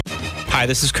Hi,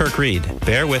 this is Kirk Reed.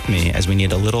 Bear with me as we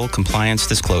need a little compliance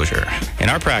disclosure. In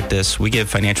our practice, we give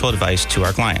financial advice to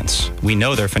our clients. We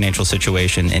know their financial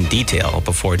situation in detail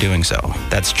before doing so.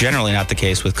 That's generally not the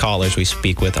case with callers we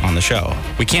speak with on the show.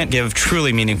 We can't give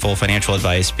truly meaningful financial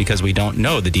advice because we don't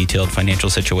know the detailed financial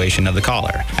situation of the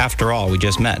caller. After all, we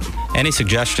just met. Any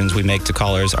suggestions we make to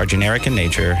callers are generic in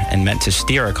nature and meant to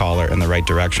steer a caller in the right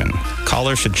direction.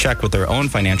 Callers should check with their own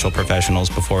financial professionals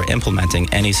before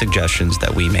implementing any suggestions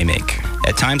that we may make.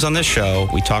 At times on this show,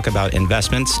 we talk about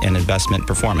investments and investment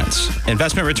performance.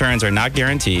 Investment returns are not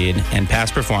guaranteed, and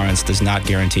past performance does not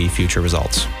guarantee future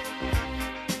results.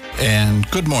 And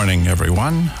good morning,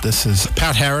 everyone. This is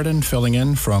Pat Harridan filling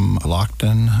in from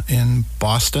Lockton in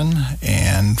Boston.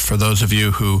 And for those of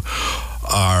you who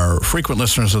are frequent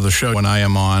listeners of the show, when I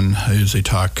am on, I usually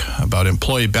talk about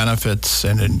employee benefits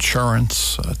and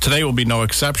insurance. Today will be no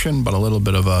exception, but a little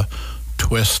bit of a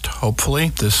twist, hopefully.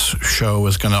 This show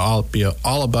is going to be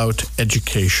all about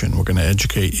education. We're going to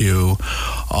educate you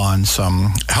on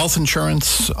some health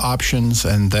insurance options,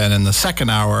 and then in the second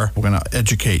hour, we're going to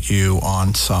educate you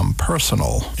on some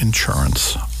personal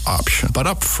insurance options. But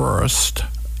up first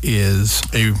is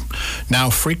a now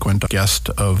frequent guest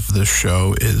of this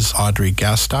show is Audrey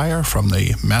Gasteyer from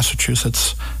the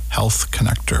Massachusetts Health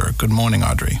Connector. Good morning,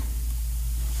 Audrey.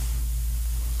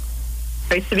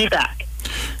 Great to be back.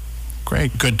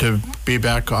 Great. Good to be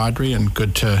back, Audrey, and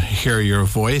good to hear your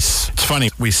voice. It's funny,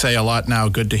 we say a lot now,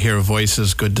 good to hear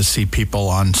voices, good to see people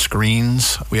on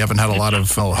screens. We haven't had a lot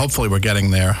of, well, hopefully we're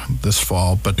getting there this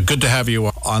fall, but good to have you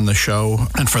on the show.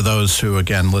 And for those who,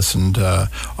 again, listened,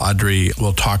 Audrey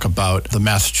will talk about the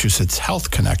Massachusetts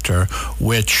Health Connector,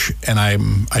 which, and I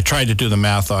tried to do the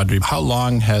math, Audrey, how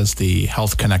long has the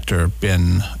Health Connector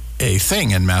been a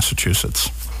thing in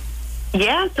Massachusetts?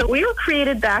 Yeah, so we were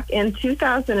created back in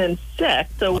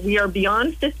 2006, so we are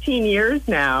beyond 15 years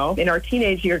now, in our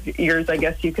teenage years, I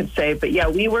guess you could say. But yeah,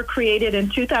 we were created in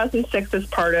 2006 as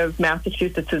part of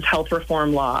Massachusetts' health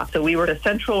reform law. So we were the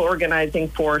central organizing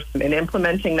force in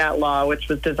implementing that law, which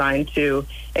was designed to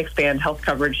expand health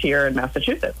coverage here in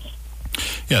Massachusetts.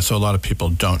 Yeah, so a lot of people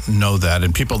don't know that,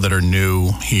 and people that are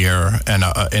new here, and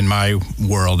in my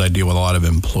world, I deal with a lot of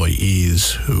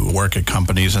employees who work at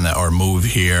companies or move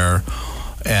here,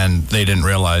 and they didn't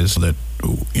realize that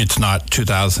it's not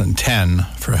 2010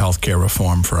 for healthcare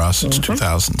reform for us, it's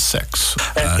 2006.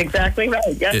 That's exactly right.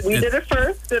 Yes, we did it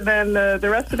first, and then the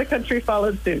rest of the country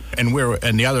followed suit. And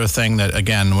the other thing that,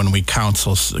 again, when we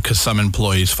counsel, because some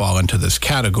employees fall into this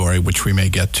category, which we may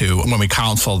get to, when we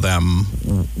counsel them,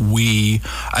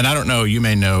 and I don't know, you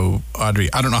may know,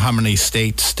 Audrey, I don't know how many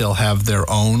states still have their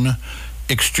own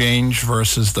exchange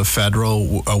versus the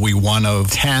federal. Are we one of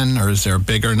 10, or is there a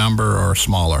bigger number or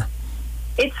smaller?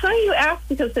 It's funny you ask,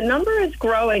 because the number is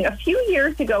growing. A few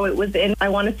years ago, it was in, I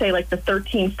want to say, like the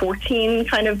 13, 14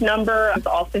 kind of number.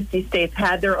 All 50 states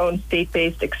had their own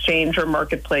state-based exchange or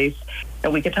marketplace,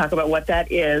 and we could talk about what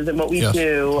that is and what we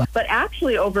do. But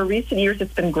actually, over recent years,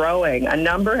 it's been growing. A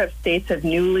number of states have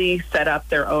newly set up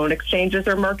their own exchanges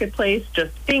or marketplace,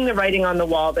 just seeing the writing on the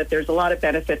wall that there's a lot of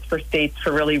benefits for states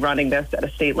for really running this at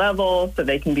a state level so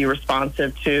they can be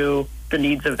responsive to the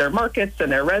needs of their markets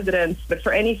and their residents. But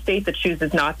for any state that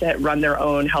chooses not to run their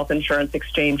own health insurance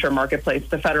exchange or marketplace,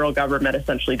 the federal government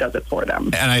essentially does it for them.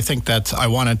 And I think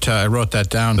I wrote that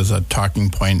down as a talking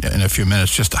point in a few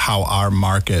minutes, just how our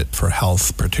market for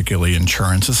health, particularly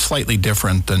insurance, is slightly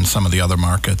different than some of the other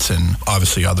markets in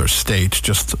obviously other states,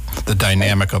 just the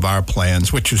dynamic of our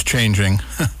plans, which is changing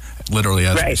literally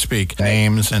as we speak,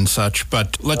 names and such.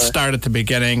 But let's start at the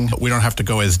beginning. We don't have to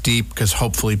go as deep because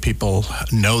hopefully people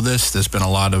know this. There's been a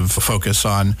lot of focus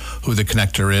on who the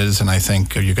connector is, and I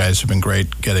think you guys have been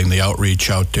great getting the outreach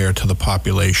out there to the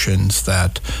populations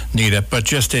that need it. But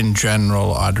just in general,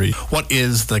 Audrey, what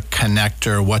is the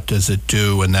connector? What does it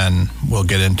do? And then we'll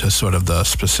get into sort of the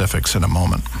specifics in a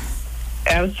moment.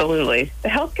 Absolutely. The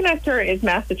Health Connector is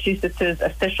Massachusetts'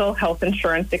 official health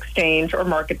insurance exchange or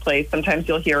marketplace. Sometimes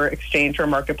you'll hear exchange or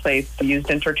marketplace used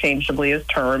interchangeably as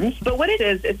terms. But what it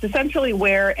is, it's essentially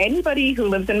where anybody who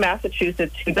lives in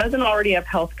Massachusetts who doesn't already have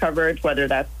health coverage, whether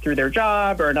that's through their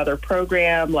job or another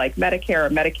program like Medicare or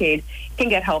Medicaid, can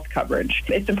get health coverage.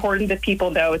 It's important that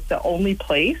people know it's the only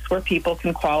place where people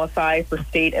can qualify for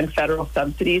state and federal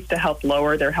subsidies to help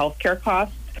lower their health care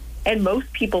costs. And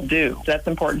most people do. That's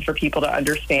important for people to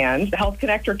understand. The Health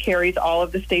Connector carries all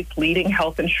of the state's leading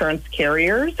health insurance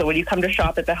carriers. So when you come to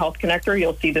shop at the Health Connector,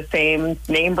 you'll see the same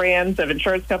name brands of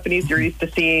insurance companies you're used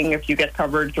to seeing if you get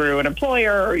covered through an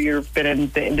employer or you've been in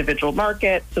the individual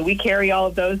market. So we carry all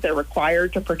of those that are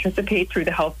required to participate through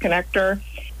the Health Connector.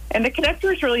 And the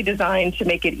Connector is really designed to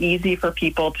make it easy for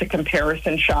people to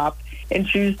comparison shop and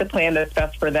choose the plan that's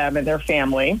best for them and their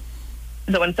family.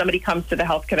 So when somebody comes to the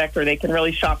Health Connector, they can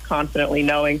really shop confidently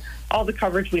knowing all the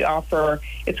coverage we offer.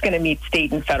 It's going to meet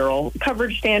state and federal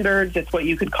coverage standards. It's what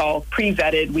you could call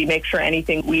pre-vetted. We make sure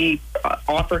anything we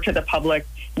offer to the public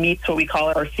meets what we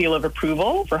call our seal of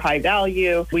approval for high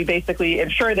value. We basically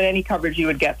ensure that any coverage you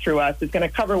would get through us is going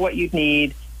to cover what you'd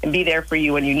need and be there for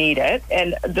you when you need it.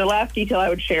 And the last detail I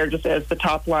would share, just as the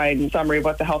top line summary of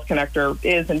what the Health Connector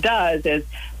is and does, is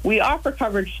we offer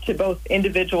coverage to both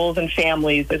individuals and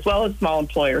families as well as small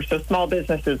employers. So small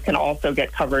businesses can also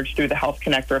get coverage through the Health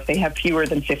Connector if they have fewer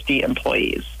than 50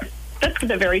 employees. That's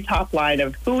the very top line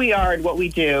of who we are and what we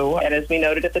do. And as we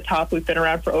noted at the top, we've been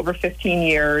around for over 15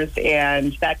 years.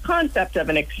 And that concept of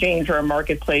an exchange or a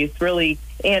marketplace really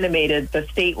animated the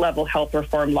state-level health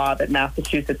reform law that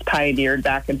Massachusetts pioneered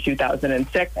back in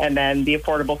 2006. And then the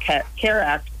Affordable Care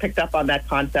Act picked up on that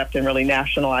concept and really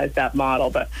nationalized that model.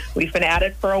 But we've been at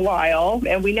it for a while,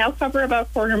 and we now cover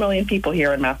about 250,000 people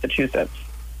here in Massachusetts.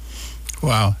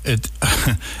 Wow.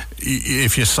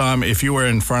 If you were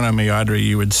in front of me, Audrey,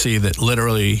 you would see that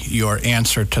literally your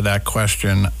answer to that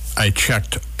question, I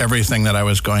checked everything that I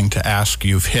was going to ask,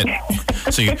 you've hit.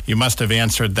 So you must have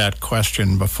answered that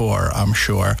question before, I'm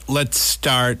sure. Let's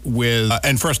start with,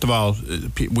 and first of all,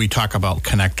 we talk about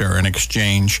connector and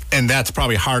exchange, and that's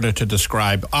probably harder to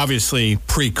describe. Obviously,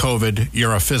 pre-COVID,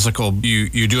 you're a physical,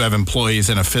 you do have employees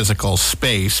in a physical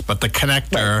space, but the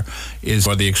connector is,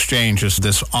 or the exchange is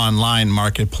this online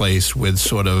marketplace with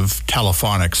sort of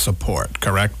telephonic support,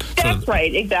 correct? That's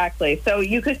right, exactly. So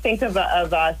you could think of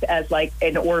us as like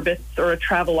an Orbis or a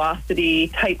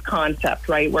Travelocity type concept,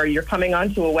 right, where you're coming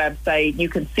onto a website, you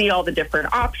can see all the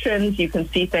different options, you can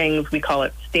see things, we call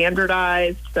it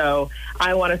standardized. So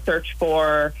I want to search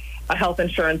for a health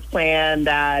insurance plan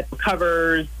that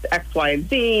covers X, Y, and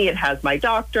Z. It has my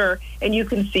doctor, and you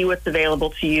can see what's available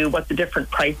to you, what the different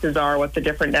prices are, what the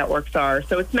different networks are.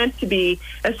 So it's meant to be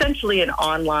essentially an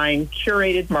online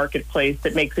curated marketplace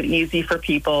that makes it easy for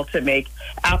people to make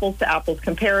apples-to-apples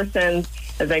comparisons.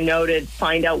 As I noted,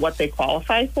 find out what they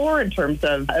qualify for in terms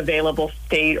of available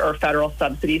state or federal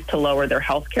subsidies to lower their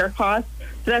health care costs.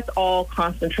 So that's all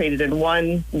concentrated in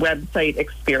one website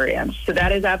experience. So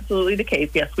that is absolutely the case.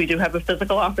 Yes, we do have a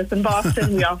physical office in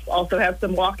Boston. We also have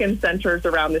some walk-in centers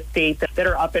around the state that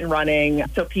are up and running.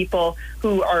 So people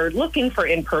who are looking for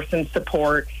in-person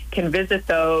support can visit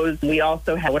those. We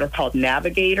also have what are called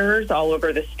navigators all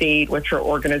over the state, which are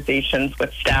organizations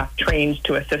with staff trained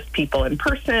to assist people in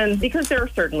person, because there are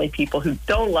certainly people who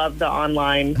don't love the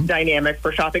online dynamic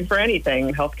for shopping for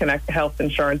anything, Health Connect, health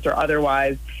insurance or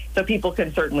otherwise. So people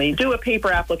can certainly do a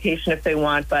paper application if they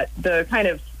want, but the kind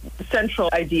of central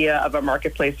idea of a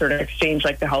marketplace or an exchange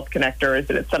like the Health Connector is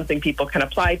that it's something people can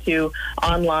apply to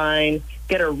online,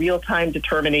 get a real-time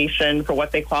determination for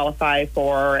what they qualify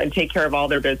for, and take care of all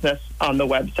their business on the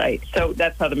website. So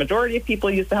that's how the majority of people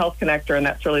use the Health Connector, and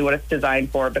that's really what it's designed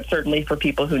for. But certainly for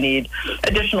people who need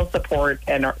additional support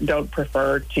and don't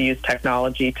prefer to use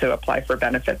technology to apply for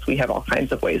benefits, we have all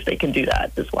kinds of ways they can do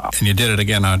that as well. And you did it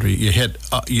again, Audrey. You hit,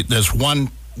 there's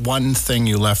one thing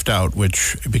you left out,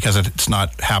 which, because it's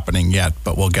not happening yet,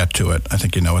 but we'll get to it. I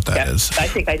think you know what that is. I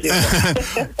think I do.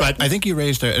 But I think you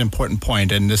raised an important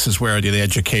point, and this is where the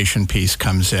education piece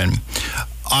comes in.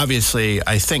 Obviously,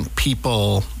 I think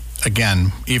people,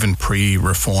 again, even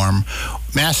pre-reform,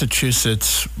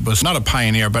 Massachusetts was not a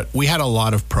pioneer, but we had a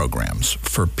lot of programs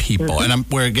for people.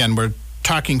 Mm-hmm. And we're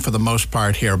talking for the most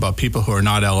part here about people who are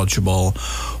not eligible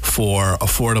for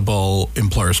affordable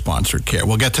employer-sponsored care.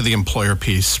 We'll get to the employer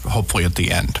piece hopefully at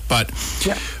the end. But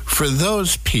for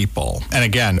those people, and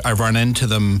again, I've run into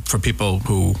them for people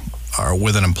who are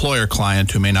with an employer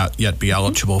client who may not yet be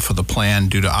eligible for the plan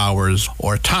due to hours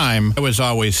or time, I was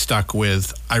always stuck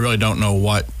with, I really don't know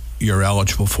what you're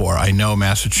eligible for. I know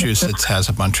Massachusetts has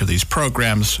a bunch of these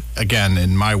programs. Again,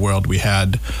 in my world, we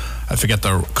had, I forget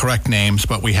the correct names,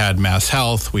 but we had Mass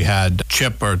Health, we had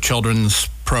CHIP or Children's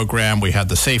Program, we had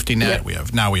the Safety Net, we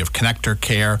have Connector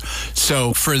Care.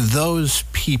 So for those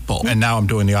people, and now I'm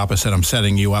doing the opposite, I'm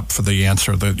setting you up for the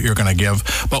answer that you're going to give,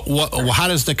 but how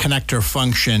does the connector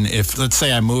function if, let's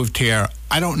say I moved here,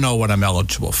 I don't know what I'm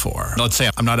eligible for. Let's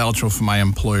say I'm not eligible for my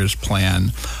employer's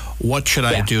plan. What should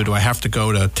I do? Do I have to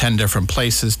go to 10 different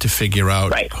places to figure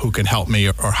out who can help me,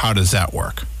 or how does that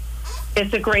work?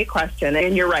 It's a great question,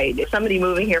 and you're right. If somebody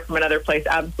moving here from another place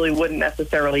absolutely wouldn't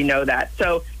necessarily know that.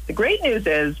 So the great news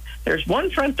is there's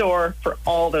one front door for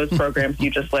all those programs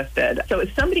you just listed. So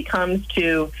if somebody comes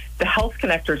to the Health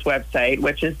Connector's website,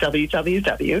 which is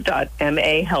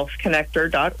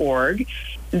www.mahealthconnector.org,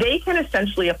 they can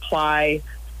essentially apply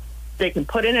They can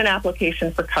put in an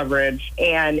application for coverage,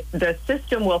 and the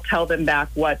system will tell them back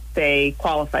what they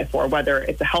qualify for, whether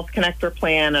it's a Health Connector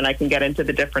plan, and I can get into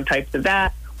the different types of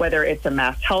that, whether it's a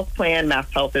Mass Health plan.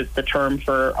 Mass Health is the term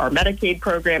for our Medicaid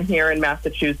program here in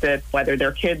Massachusetts, whether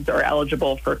their kids are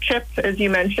eligible for CHIP, as you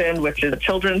mentioned, which is a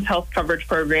children's health coverage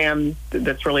program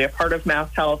that's really a part of Mass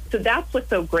Health. So that's what's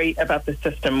so great about the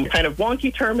system. Kind of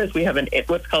wonky term is we have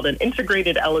what's called an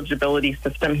integrated eligibility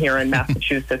system here in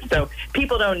Massachusetts. So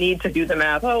people don't need to do the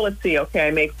math. Oh, let's see. Okay,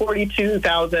 I make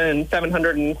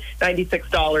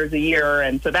 $42,796 a year,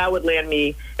 and so that would land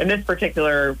me in this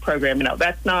particular program. No,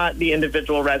 that's not the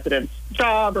individual resident's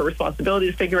job or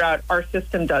responsibility to figure out. Our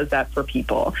system does that for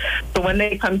people. So when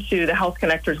they come to the Health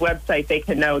Connector's website, they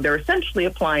can know they're essentially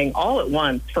applying all at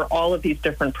once for all of these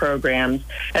different programs,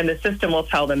 and the system will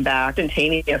tell them back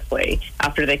instantaneously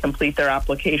after they complete their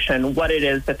application what it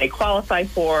is that they qualify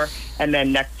for, and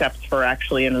then next steps for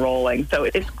actually enrolling. So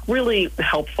it's really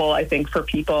helpful, I think, for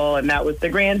people, and that was the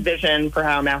grand vision for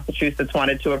how Massachusetts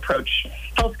wanted to approach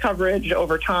health coverage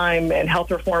over time and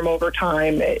health reform over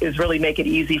time, is really make it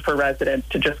easy for residents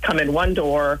to just come in one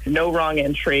door, no wrong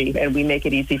entry, and we make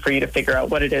it easy for you to figure out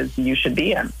what it is you should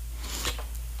be in.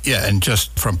 Yeah, and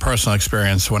just from personal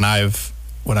experience, when I've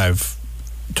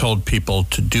told people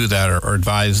to do that or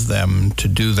advise them to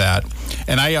do that,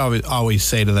 and I always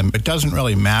say to them, it doesn't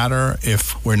really matter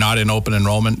if we're not in open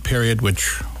enrollment period,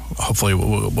 which hopefully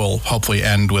will hopefully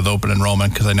end with open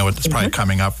enrollment, because I know it's probably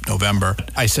coming up November.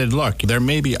 I said, look, there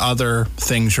may be other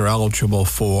things you're eligible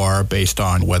for based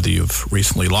on whether you've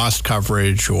recently lost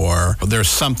coverage or there's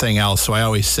something else. So I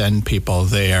always send people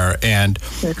there, and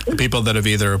people that have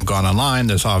either gone online,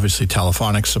 there's obviously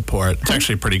telephonic support. It's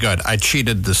actually pretty good. I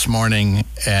cheated this morning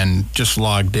and just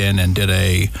logged in and did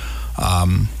a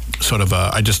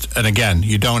and again,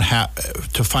 you don't have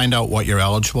to find out what you're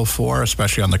eligible for,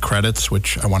 especially on the credits,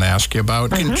 which I want to ask you about.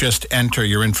 You can just enter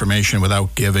your information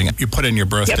without giving it. You put in your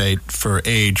birth date for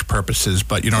age purposes,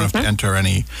 but you don't have to enter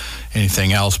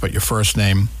anything else but your first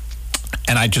name.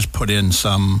 And I just put in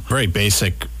some very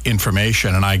basic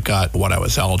information, and I got what I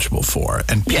was eligible for.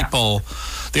 And people,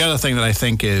 the other thing that I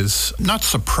think is not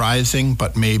surprising,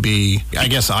 but maybe, I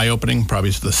guess eye-opening, probably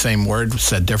is the same word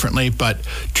said differently, but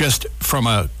just from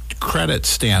a credit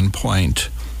standpoint,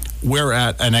 we're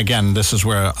at, and again, this is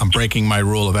where I'm breaking my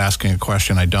rule of asking a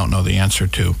question I don't know the answer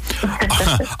to.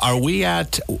 Are we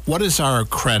at, what is our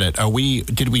credit?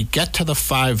 Did we get to the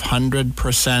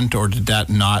 500%, or did that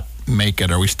not make it?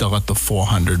 Are we still at the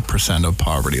 400% of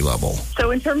poverty level?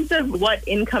 So in terms of what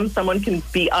income someone can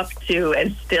be up to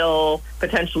and still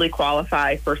potentially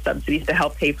qualify for subsidies to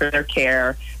help pay for their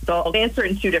care, so I'll answer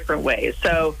it in two different ways.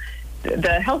 So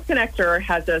the Health Connector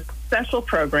has a special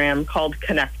program called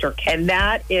Connector, and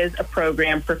that is a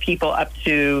program for people up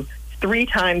to 3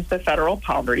 times the federal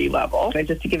poverty level. And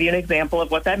just to give you an example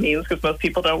of what that means, because most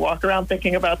people don't walk around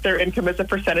thinking about their income as a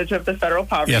percentage of the federal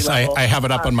poverty level. Yes, I have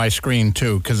it up on my screen,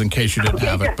 too, because in case you didn't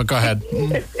have it. But go ahead.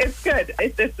 It's good.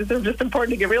 It's just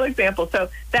important to give real examples. So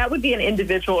that would be an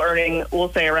individual earning,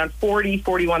 we'll say, around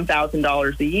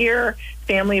 $41,000 a year.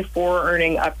 Family of 4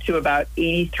 earning up to about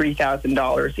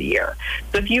 $83,000 a year.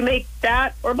 So if you make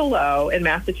that or below in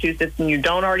Massachusetts and you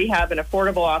don't already have an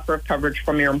affordable offer of coverage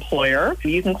from your employer,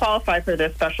 you can qualify for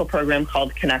this special program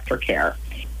called Connector Care.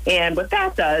 And what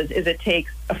that does is it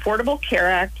takes Affordable Care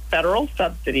Act federal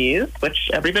subsidies, which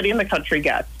everybody in the country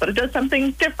gets, but it does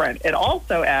something different. It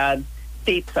also adds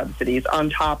state subsidies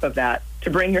on top of that to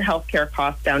bring your health care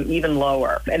costs down even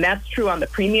lower. And that's true on the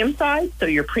premium side, so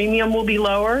your premium will be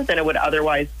lower than it would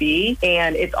otherwise be.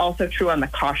 And it's also true on the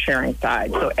cost-sharing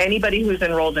side. So anybody who's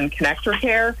enrolled in Connector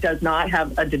Care does not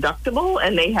have a deductible,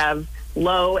 and they have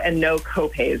low and no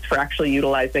copays for actually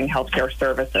utilizing healthcare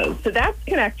services. So that's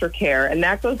Connector Care, and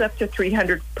that goes up to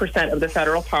 300% of the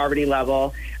federal poverty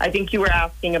level. I think you were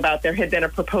asking about, there had been a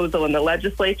proposal in the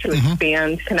legislature to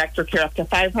expand Connector Care up to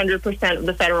 500% of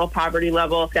the federal poverty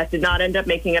level. That did not end up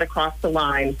making it across the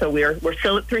line. So we're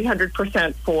still at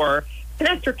 300% for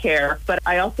Connector Care, but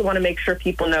I also want to make sure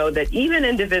people know that even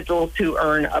individuals who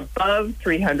earn above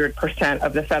 300%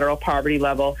 of the federal poverty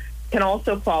level can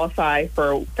also qualify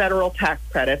for federal tax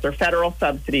credits or federal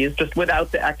subsidies, just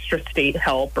without the extra state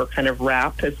help, or kind of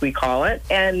RAP as we call it.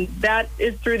 And that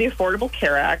is through the Affordable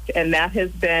Care Act, and that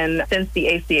has been, since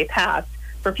the ACA passed,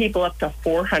 for people up to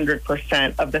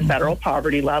 400% of the federal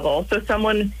poverty level. So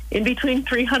someone in between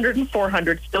 300 and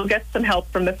 400 still gets some help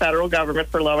from the federal government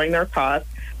for lowering their costs.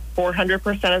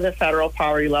 400% of the federal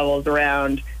poverty level is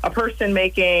around a person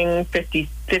making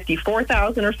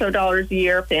 $54,000 or so a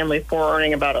year, family of 4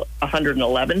 earning about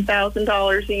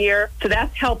 $111,000 a year. So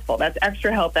that's helpful. That's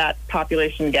extra help that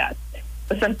population gets.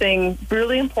 something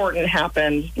really important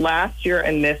happened last year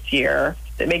and this year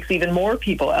that makes even more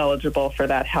people eligible for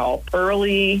that help.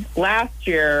 Early last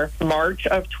year, March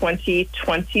of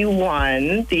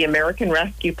 2021, the American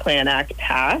Rescue Plan Act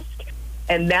passed.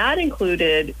 And that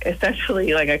included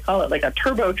essentially, like I call it, like a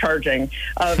turbocharging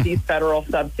of these federal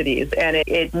subsidies. And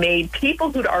it made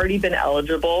people who'd already been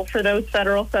eligible for those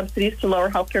federal subsidies to lower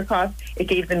healthcare costs, it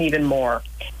gave them even more.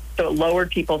 So it lowered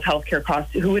people's healthcare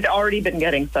costs who had already been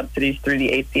getting subsidies through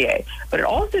the ACA. But it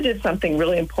also did something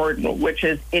really important, which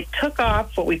is it took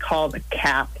off what we call the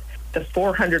cap, the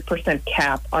 400%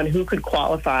 cap on who could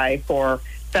qualify for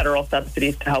federal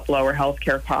subsidies to help lower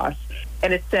healthcare costs.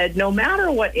 And it said no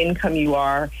matter what income you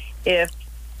are, if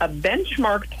a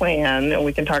benchmark plan, and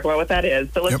we can talk about what that is,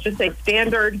 but let's just say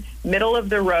standard,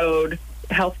 middle-of-the-road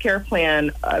healthcare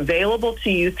plan available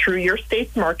to you through your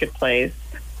state's marketplace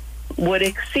would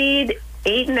exceed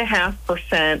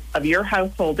 8.5% of your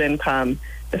household income,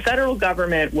 the federal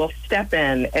government will step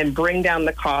in and bring down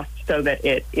the cost so that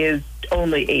it is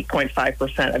only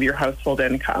 8.5% of your household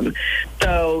income.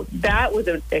 So that was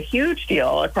a huge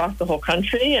deal across the whole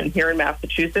country. And here in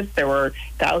Massachusetts, there were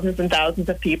thousands and thousands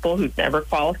of people who'd never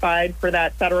qualified for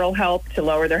that federal help to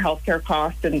lower their healthcare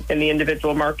costs in the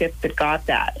individual markets that got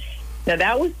that. Now,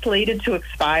 that was slated to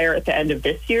expire at the end of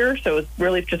this year, so it's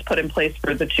really just put in place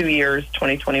for the 2 years,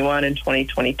 2021 and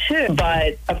 2022.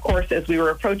 But, of course, as we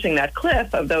were approaching that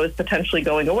cliff of those potentially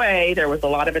going away, there was a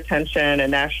lot of attention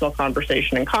and national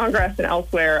conversation in Congress and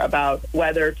elsewhere about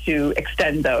whether to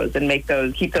extend those and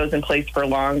keep those in place for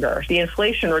longer. The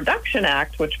Inflation Reduction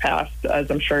Act, which passed, as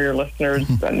I'm sure your listeners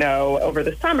know, over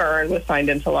the summer and was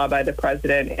signed into law by the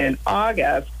president in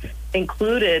August,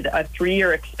 included a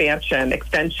 3-year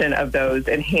extension of those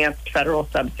enhanced federal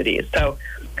subsidies. So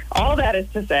all that is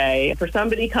to say, for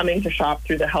somebody coming to shop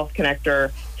through the Health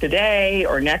Connector today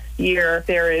or next year,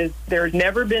 there's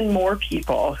never been more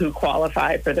people who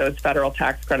qualify for those federal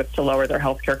tax credits to lower their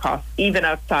healthcare costs, even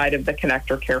outside of the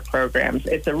Connector Care programs.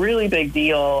 It's a really big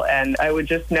deal, and I would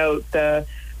just note the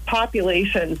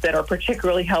populations that are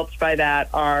particularly helped by that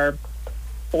are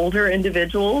older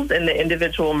individuals in the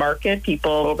individual market,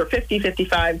 people over 50,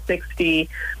 55, 60,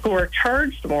 who are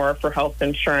charged more for health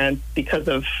insurance because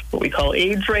of what we call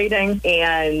age rating,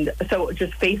 and so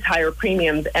just face higher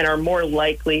premiums and are more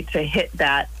likely to hit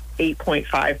that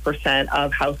 8.5%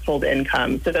 of household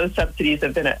income. So those subsidies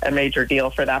have been a major deal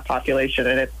for that population,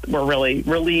 and we're really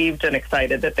relieved and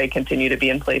excited that they continue to be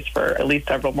in place for at least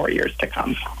several more years to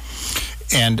come.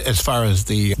 And as far as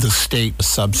the state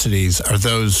subsidies, are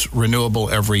those renewable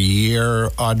every year,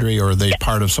 Audrey, or are they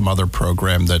part of some other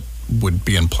program that would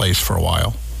be in place for a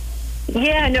while?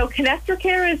 Yeah, no, Connector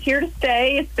Care is here to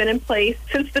stay. It's been in place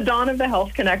since the dawn of the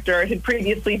Health Connector. It had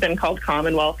previously been called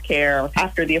Commonwealth Care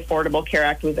after the Affordable Care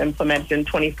Act was implemented in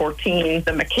 2014.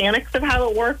 The mechanics of how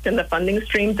it worked and the funding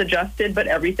streams adjusted, but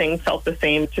everything felt the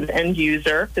same to the end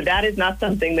user. So that is not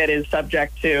something that is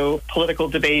subject to political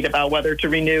debate about whether to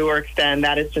renew or extend.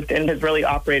 That is just, and has really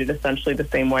operated essentially the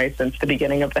same way since the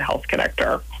beginning of the Health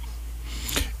Connector.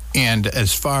 And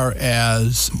as far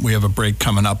as we have a break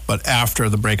coming up, but after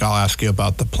the break, I'll ask you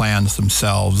about the plans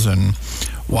themselves and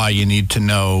why you need to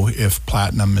know if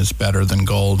platinum is better than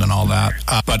gold and all that.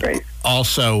 But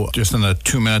also, just in the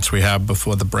 2 minutes we have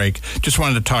before the break, just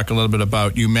wanted to talk a little bit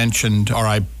about, you mentioned, or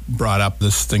I brought up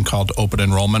this thing called open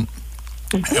enrollment.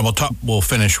 And we'll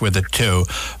finish with it too.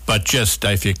 But just,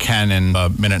 if you can, in a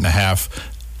minute and a half,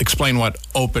 explain what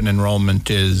open enrollment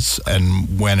is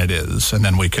and when it is, and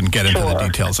then we can get into the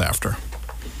details after.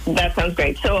 That sounds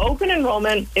great. So open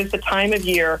enrollment is the time of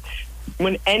year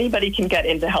when anybody can get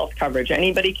into health coverage.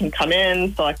 Anybody can come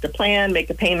in, select a plan, make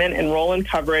a payment, enroll in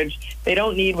coverage. They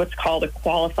don't need what's called a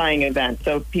qualifying event.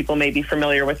 So people may be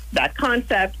familiar with that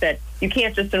concept that you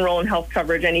can't just enroll in health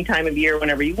coverage any time of year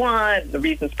whenever you want. The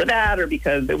reasons for that are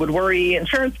because it would worry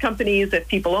insurance companies if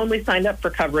people only signed up for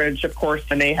coverage, of course,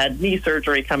 when they had knee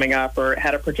surgery coming up or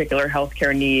had a particular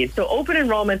healthcare need. So open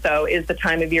enrollment, though, is the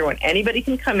time of year when anybody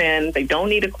can come in. They don't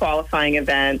need a qualifying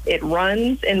event. It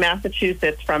runs in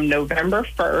Massachusetts from November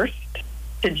 1st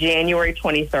to January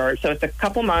 23rd. So it's a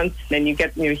couple months, and you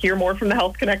hear more from the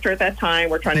Health Connector at that time.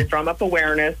 We're trying to drum up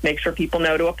awareness, make sure people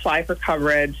know to apply for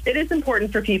coverage. It is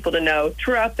important for people to know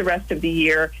throughout the rest of the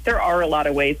year, there are a lot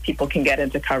of ways people can get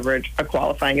into coverage. A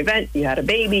qualifying event, you had a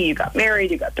baby, you got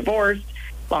married, you got divorced,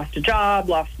 lost a job,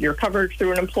 lost your coverage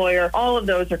through an employer. All of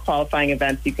those are qualifying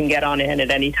events you can get on in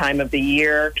at any time of the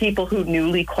year. People who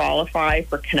newly qualify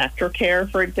for Connector Care,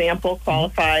 for example,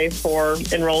 qualify for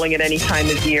enrolling at any time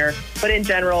of year. But in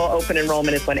general, open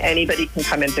enrollment is when anybody can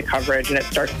come into coverage, and it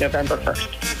starts November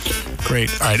 1st.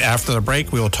 Great. All right, after the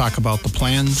break, we will talk about the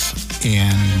plans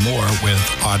and more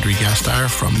with Audrey Gasteyer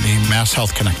from the Mass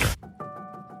Health Connector.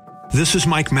 This is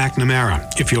Mike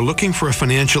McNamara. If you're looking for a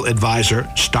financial advisor,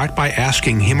 start by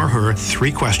asking him or her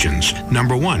 3 questions.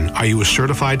 Number 1, are you a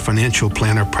certified financial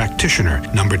planner practitioner?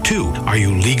 Number 2, are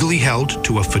you legally held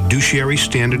to a fiduciary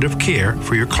standard of care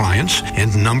for your clients?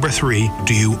 And number 3,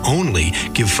 do you only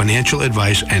give financial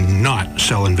advice and not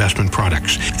sell investment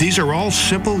products? These are all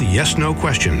simple yes-no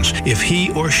questions. If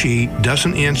he or she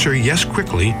doesn't answer yes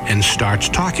quickly and starts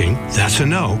talking, that's a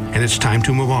no, and it's time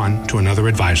to move on to another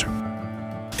advisor.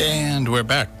 And we're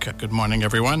back. Good morning,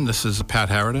 everyone. This is Pat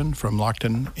Harridan from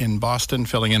Lockton in Boston,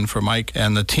 filling in for Mike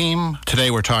and the team.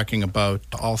 Today we're talking about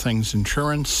all things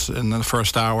insurance. In the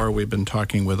first hour, we've been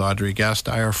talking with Audrey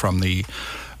Gasteyer from the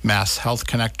Mass Health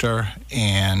Connector,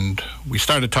 and we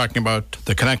started talking about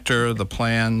the connector, the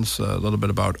plans, a little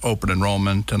bit about open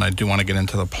enrollment, and I do want to get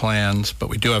into the plans, but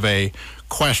we do have a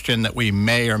question that we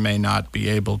may or may not be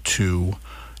able to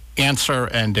answer,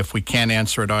 and if we can't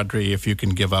answer it, Audrey, if you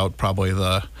can give out probably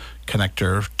the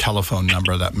connector telephone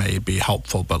number, that may be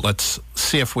helpful. But let's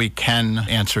see if we can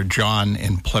answer John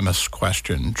in Plymouth's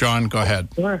question. John, go ahead.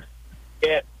 Sure.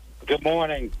 Yeah. Good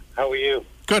morning. How are you?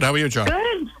 Good. How are you, John?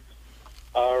 Good.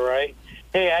 All right.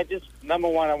 Hey, number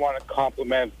one, I want to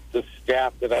compliment the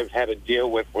staff that I've had to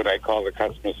deal with when I call the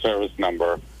customer service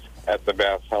number at the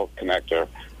Mass Health Connector.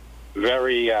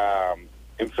 Very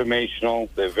informational.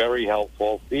 They're very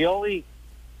helpful. The only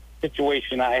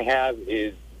situation I have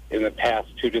is in the past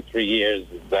 2 to 3 years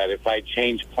is that if I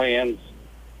change plans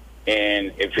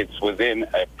and if it's within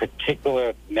a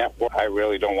particular network, I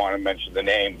really don't want to mention the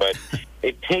name, but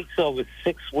it takes over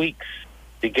 6 weeks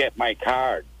to get my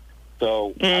card.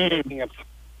 So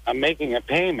I'm making a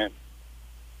payment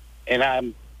and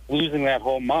I'm losing that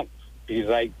whole month because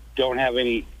I don't have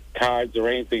any cards or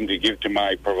anything to give to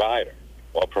my provider.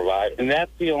 And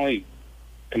that's the only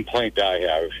complaint I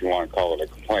have, if you want to call it a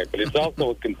complaint. But it's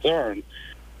also a concern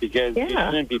because you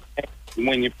shouldn't be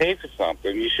when you pay for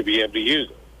something, you should be able to use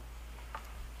it.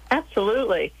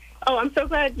 Absolutely. Oh, I'm so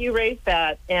glad you raised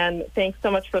that, and thanks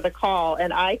so much for the call.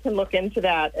 And I can look into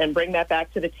that and bring that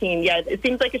back to the team. Yeah, it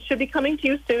seems like it should be coming to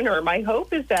you sooner. My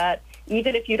hope is that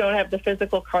even if you don't have the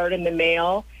physical card in the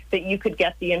mail, that you could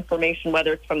get the information,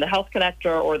 whether it's from the Health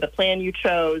Connector or the plan you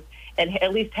chose, and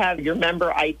at least have your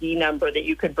member ID number that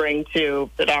you could bring to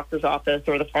the doctor's office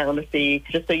or the pharmacy,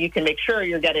 just so you can make sure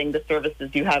you're getting the services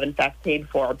you have in fact paid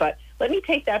for. But let me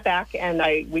take that back, and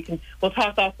we'll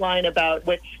talk offline about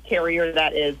which carrier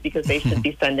that is, because they should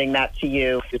be sending that to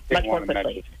you much more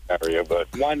quickly. But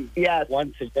one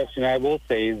suggestion I will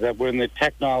say is that we're in the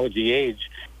technology age.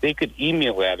 They could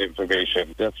email that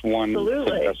information. That's one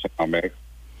suggestion I'll make.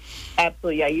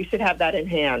 Absolutely, yeah. You should have that in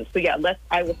hand. So, yeah,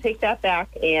 I will take that back,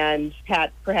 and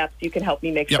Pat, perhaps you can help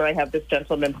me make sure I have this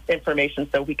gentleman's information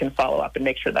so we can follow up and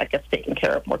make sure that gets taken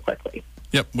care of more quickly.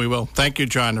 Yep, we will. Thank you,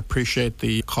 John. Appreciate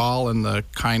the call and the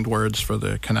kind words for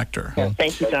the connector. Yeah,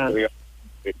 thank you, John.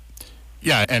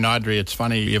 Yeah, and Audrey, it's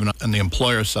funny, even on the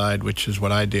employer side, which is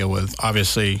what I deal with,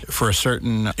 obviously, for a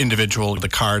certain individual, the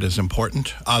card is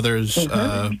important. Others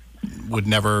would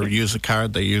never use a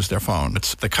card. They use their phone.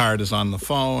 The card is on the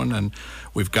phone, and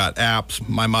we've got apps.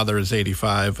 My mother is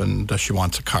 85, and she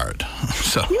wants a card.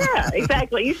 So yeah,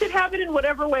 exactly. You should have it in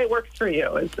whatever way works for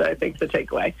you, is, I think, the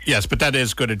takeaway. Yes, but that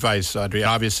is good advice, Audrey.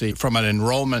 Obviously, from an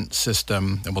enrollment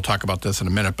system, and we'll talk about this in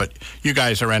a minute, but you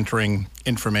guys are entering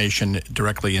information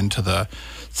directly into the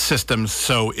systems.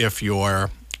 So if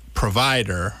your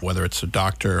provider, whether it's a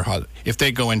doctor, if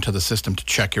they go into the system to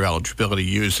check your eligibility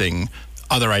using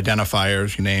other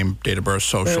identifiers, your name, date of birth,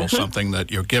 social, something that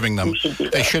you're giving them,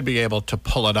 they should be able to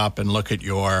pull it up and look at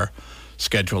your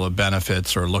schedule of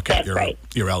benefits or look at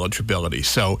your eligibility.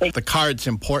 So the card's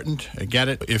important. I get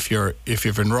it. If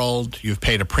you've enrolled, you've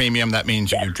paid a premium, that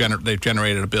means they've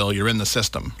generated a bill. You're in the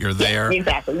system. You're there.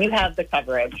 Exactly. You have the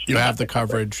coverage. You have the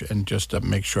coverage, and just to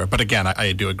make sure. But again,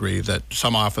 I do agree that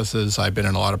some offices, I've been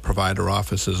in a lot of provider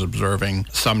offices observing,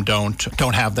 some don't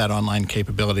have that online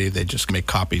capability. They just make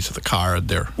copies of the card.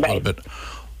 They're a little bit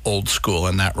old school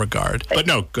in that regard. But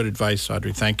no, good advice,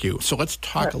 Audrey. Thank you. So let's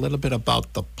talk a little bit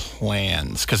about the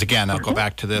plans, because again, I'll go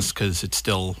back to this because it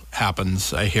still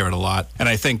happens. I hear it a lot. And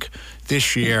I think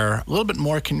this year, a little bit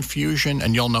more confusion,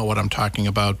 and you'll know what I'm talking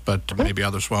about, but maybe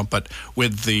others won't. But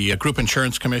with the Group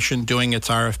Insurance Commission doing its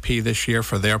RFP this year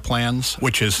for their plans,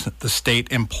 which is the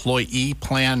state employee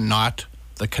plan, not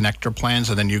the connector plans,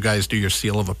 and then you guys do your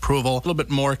seal of approval. A little bit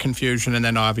more confusion, and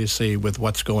then obviously with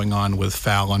what's going on with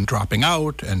Fallon dropping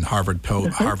out and Harvard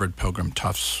Pilgrim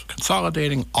Tufts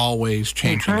consolidating, always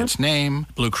changing its name.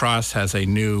 Blue Cross has a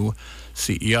new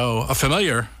CEO, a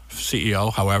familiar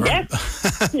CEO, however.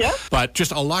 Yes. Yeah. But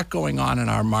just a lot going on in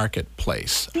our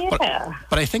marketplace. Yeah.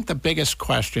 But I think the biggest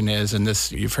question is, and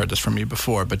this you've heard this from me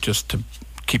before, but just to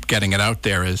keep getting it out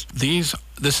there, is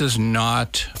this is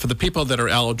not for the people that are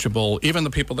eligible, even the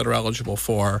people that are eligible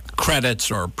for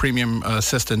credits or premium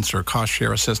assistance or cost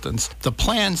share assistance. The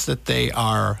plans that they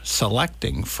are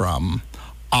selecting from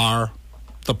are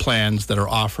the plans that are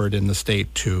offered in the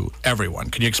state to everyone.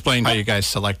 Can you explain how you guys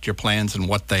select your plans and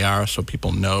what they are so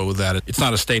people know that it's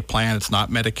not a state plan, it's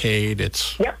not Medicaid,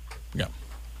 it's... Yep. Yeah.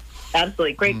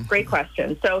 Absolutely. Great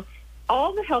question. So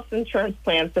all the health insurance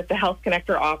plans that the Health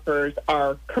Connector offers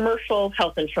are commercial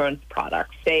health insurance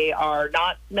products. They are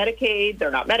not Medicaid,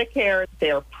 they're not Medicare, they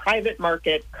are private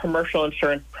market commercial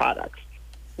insurance products.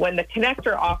 When the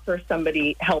Connector offers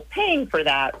somebody help paying for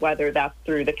that, whether that's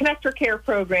through the Connector Care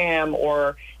program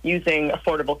or using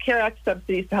Affordable Care Act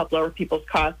subsidies to help lower people's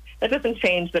costs, that doesn't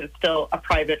change that it's still a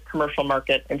private commercial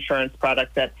market insurance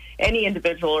product that any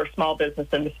individual or small business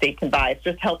in the state can buy. It's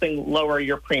just helping lower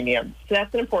your premiums. So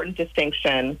that's an important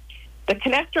distinction. The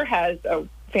Connector has a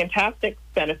fantastic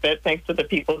benefit, thanks to the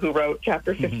people who wrote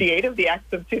Chapter 58 of the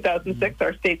Act of 2006,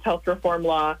 our state's health reform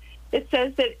law. It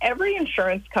says that every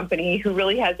insurance company who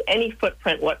really has any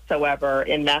footprint whatsoever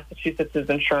in Massachusetts'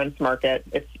 insurance market,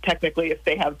 it's technically if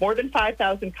they have more than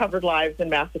 5,000 covered lives in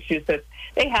Massachusetts,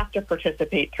 they have to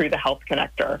participate through the Health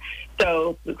Connector.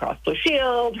 So Blue Cross Blue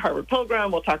Shield, Harvard Pilgrim,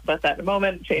 we'll talk about that in a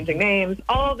moment, changing names,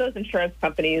 all of those insurance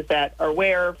companies that are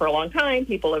where for a long time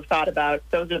people have thought about,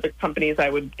 those are the companies I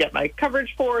would get my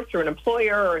coverage for through an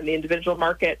employer or in the individual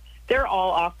market. They're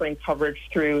all offering coverage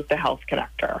through the Health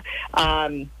Connector.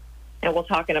 And we'll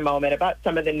talk in a moment about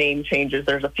some of the name changes.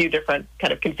 There's a few different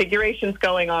kind of configurations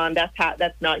going on.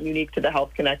 That's not unique to the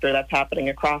Health Connector. That's happening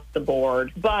across the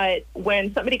board. But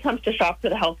when somebody comes to shop for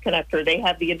the Health Connector, they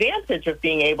have the advantage of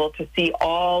being able to see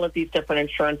all of these different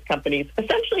insurance companies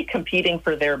essentially competing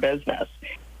for their business.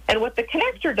 And what the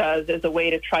Connector does is a way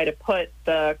to try to put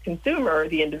the consumer,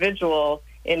 the individual,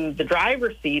 in the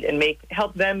driver's seat and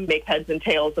help them make heads and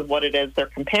tails of what it is they're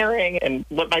comparing and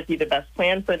what might be the best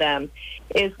plan for them,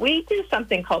 is we do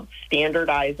something called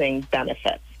standardizing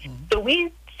benefits. So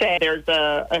we say there's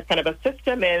a kind of a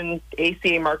system in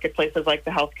ACA marketplaces like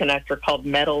the Health Connector called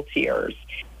metal tiers.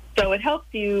 So it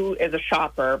helps you as a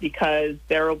shopper because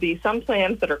there will be some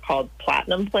plans that are called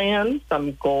platinum plans,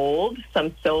 some gold,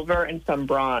 some silver, and some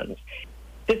bronze.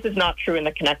 This is not true in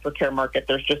the Connector Care market.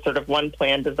 There's just sort of one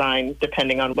plan designed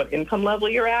depending on what income level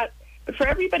you're at. But for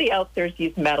everybody else, there's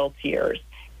these metal tiers.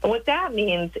 And what that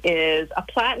means is a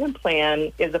platinum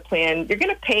plan is a plan you're going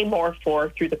to pay more for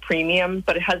through the premium,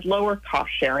 but it has lower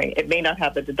cost sharing. It may not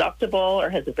have a deductible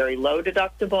or has a very low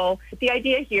deductible. But the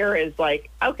idea here is like,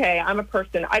 okay, I'm a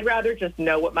person, I'd rather just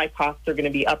know what my costs are going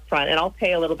to be upfront, and I'll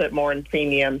pay a little bit more in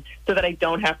premium so that I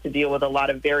don't have to deal with a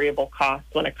lot of variable costs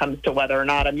when it comes to whether or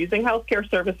not I'm using healthcare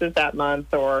services that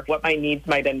month or what my needs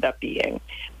might end up being.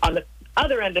 On the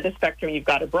other end of the spectrum, you've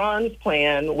got a bronze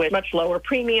plan with much lower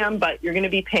premium, but you're going to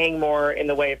be paying more in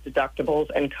the way of deductibles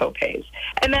and copays.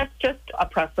 And that's just a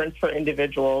preference for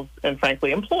individuals and,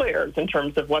 frankly, employers in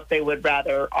terms of what they would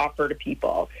rather offer to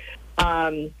people.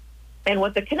 And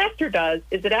what the Connector does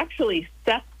is it actually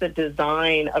sets the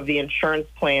design of the insurance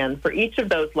plan for each of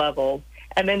those levels.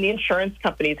 And then the insurance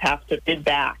companies have to bid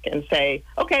back and say,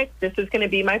 okay, this is going to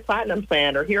be my platinum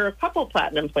plan, or here are a couple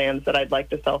platinum plans that I'd like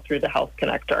to sell through the Health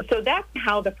Connector. So that's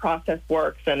how the process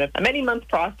works. And it's a many-month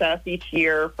process each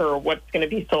year for what's going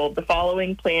to be sold the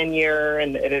following plan year.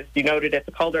 And it is, you noted, it's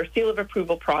called our seal of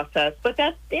approval process. But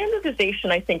that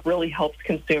standardization, I think, really helps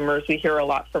consumers. We hear a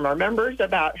lot from our members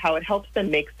about how it helps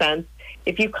them make sense.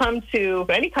 If you come to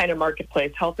any kind of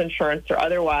marketplace, health insurance or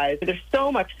otherwise, there's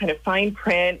so much kind of fine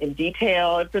print and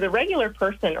detail. And for the regular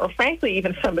person, or frankly,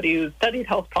 even somebody who's studied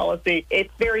health policy, it's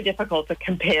very difficult to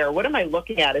compare. What am I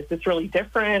looking at? Is this really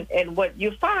different? And what you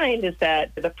find is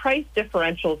that the price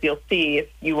differentials you'll see if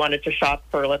you wanted to shop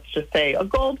for, let's just say, a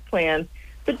gold plan,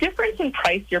 the difference in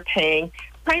price you're paying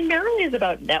primarily is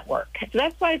about network. So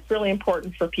that's why it's really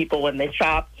important for people when they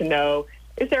shop to know,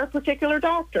 is there a particular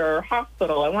doctor or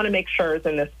hospital I want to make sure is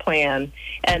in this plan?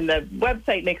 And the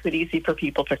website makes it easy for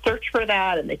people to search for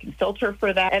that, and they can filter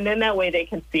for that. And then that way they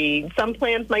can see some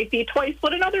plans might be twice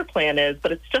what another plan is,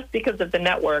 but it's just because of the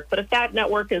network. But if that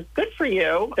network is good for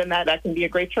you, then that can be a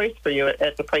great choice for you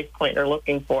at the price point you're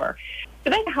looking for. So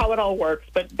that's how it all works.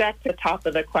 But back to the top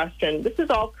of the question, this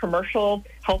is all commercial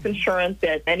health insurance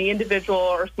that any individual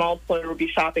or small employer would be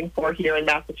shopping for here in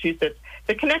Massachusetts.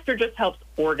 The Connector just helps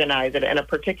organize it in a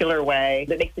particular way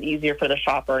that makes it easier for the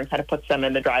shopper and kind of puts them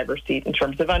in the driver's seat in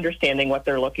terms of understanding what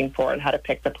they're looking for and how to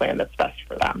pick the plan that's best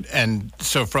for them. And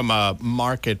so from a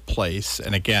marketplace,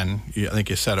 and again, I think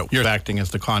you said it, you're acting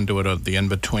as the conduit of the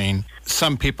in-between.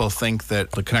 Some people think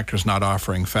that the connector's not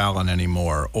offering Fallon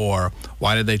anymore, or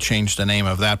why did they change the name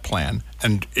of that plan?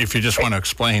 And if you just want to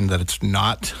explain that it's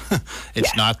not,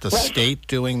 it's not the state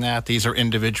doing that. These are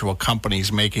individual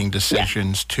companies making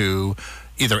decisions to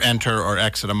either enter or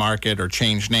exit a market or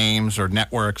change names or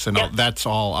networks, and that's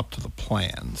all up to the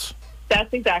plans.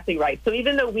 That's exactly right. So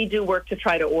even though we do work to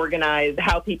try to organize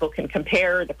how people can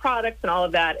compare the products and all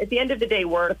of that, at the end of the day,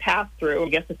 we're a pass-through. I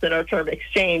guess it's another term,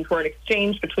 exchange. We're an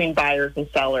exchange between buyers and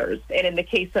sellers. And in the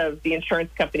case of the insurance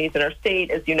companies in our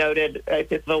state, as you noted,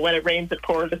 it's the when it rains, it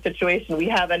pours the situation. We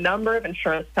have a number of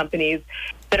insurance companies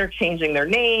that are changing their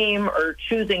name or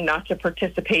choosing not to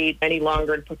participate any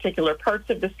longer in particular parts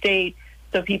of the state.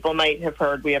 So people might have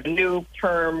heard we have a new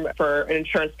term for an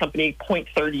insurance company, Point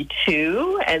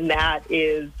 32, and that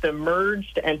is the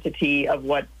merged entity of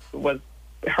what was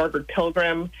Harvard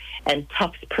Pilgrim and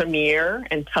Tufts Premier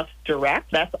and Tufts Direct.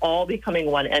 That's all becoming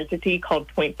one entity called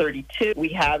Point 32. We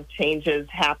have changes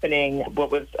happening,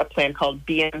 what was a plan called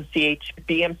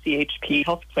BMCHP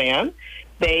Health Plan.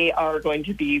 They are going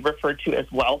to be referred to as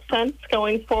WellSense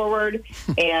going forward,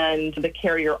 and the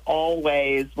carrier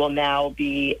always will now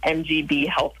be MGB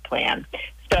Health Plan.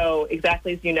 So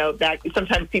exactly as you know, that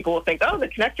sometimes people will think, oh, the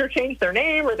connector changed their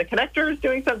name or the connector is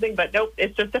doing something, but nope,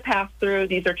 it's just a pass-through.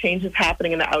 These are changes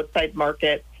happening in the outside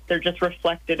market. They're just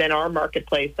reflected in our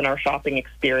marketplace and our shopping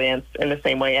experience in the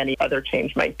same way any other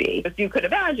change might be. As you could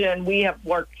imagine, we have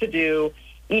work to do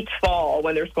each fall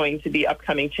when there's going to be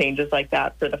upcoming changes like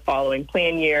that for the following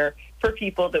plan year. For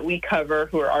people that we cover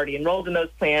who are already enrolled in those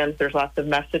plans, there's lots of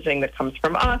messaging that comes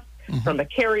from us, from the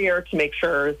carrier, to make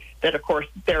sure that, of course,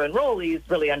 their enrollees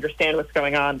really understand what's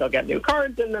going on. They'll get new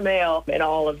cards in the mail and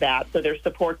all of that. So there's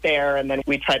support there, and then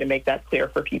we try to make that clear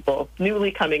for people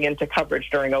newly coming into coverage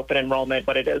during open enrollment,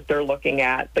 what it is they're looking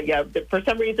at. But yeah, for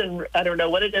some reason, I don't know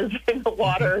what it is in the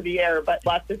water or the air, but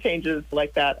lots of changes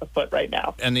like that afoot right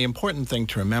now. And the important thing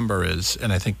to remember is,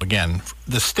 and I think, again,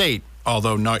 the state,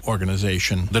 although not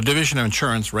organization, the Division of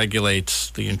Insurance regulates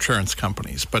the insurance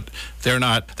companies, but they're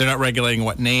not regulating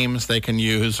what names they can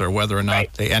use or whether or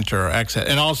not they enter or exit.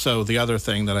 And also the other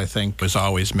thing that I think was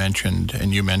always mentioned,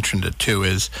 and you mentioned it too,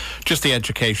 is just the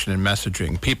education and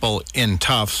messaging. People in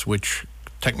Tufts, which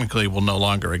technically will no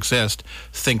longer exist,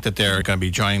 think that they're going to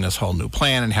be joining this whole new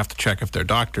plan and have to check if their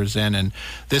doctor's in. And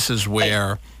this is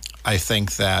where I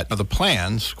think that the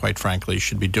plans, quite frankly,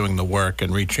 should be doing the work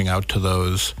and reaching out to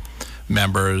those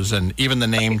members, and even the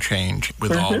name change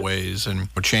with Always, and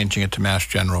we're changing it to Mass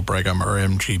General, Brigham, or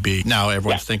MGB. Now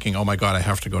everyone's thinking, oh my God, I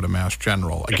have to go to Mass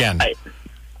General. Again,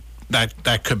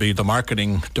 that could be the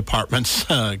marketing department's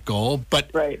goal,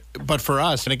 but for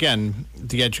us, and again,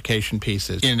 the education piece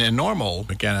is in a normal,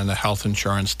 again, in the health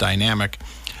insurance dynamic,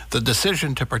 the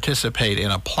decision to participate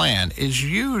in a plan is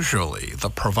usually the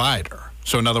provider.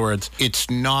 So in other words,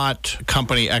 it's not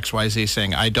company XYZ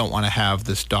saying, I don't want to have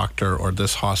this doctor or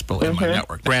this hospital in my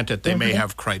network. Granted, they may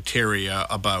have criteria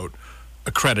about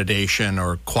accreditation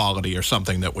or quality or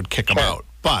something that would kick them out.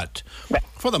 But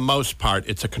for the most part,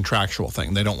 it's a contractual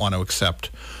thing. They don't want to accept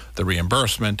the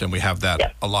reimbursement, and we have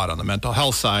that a lot on the mental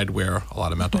health side, where a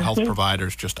lot of mental health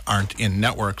providers just aren't in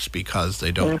networks because they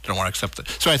don't want to accept it.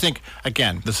 So I think,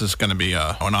 again, this is going to be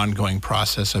an ongoing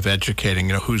process of educating,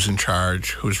 who's in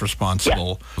charge, who's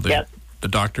responsible. The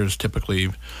doctors typically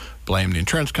blame the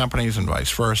insurance companies and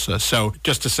vice versa. So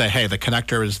just to say, hey, the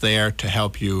connector is there to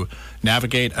help you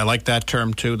navigate. I like that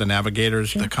term too, the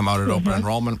navigators that come out at open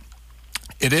enrollment.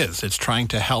 It is. It's trying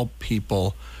to help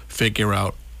people figure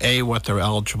out, A, what they're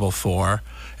eligible for,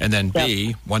 and then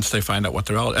B, once they find out what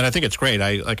they're eligible. And I think it's great.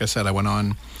 Like I said, I went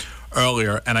on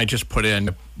earlier and I just put in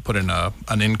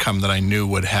an income that I knew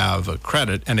would have a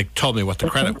credit, and it told me what the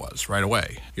credit was right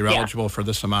away. You're eligible for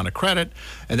this amount of credit.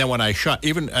 And then when I shop,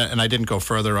 and I didn't go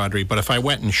further, Audrey, but if I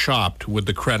went and shopped, would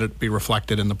the credit be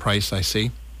reflected in the price I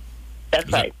see?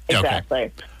 That's right. Exactly.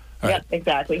 Okay. Yep,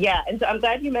 exactly. Yeah, and so I'm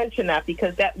glad you mentioned that,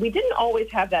 because that we didn't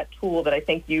always have that tool that I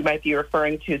think you might be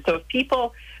referring to. So if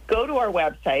people go to our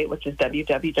website, which is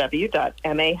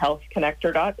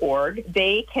www.mahealthconnector.org,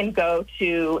 they can go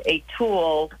to a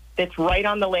tool that's right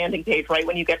on the landing page, right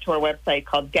when you get to our website,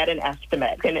 called Get an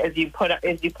Estimate. And as you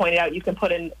pointed out, you can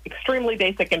put in extremely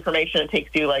basic information. It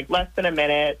takes you like less than a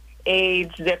minute: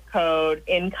 age, zip code,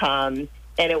 income.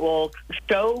 and it will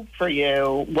show for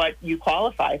you what you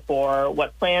qualify for,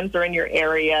 what plans are in your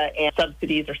area, and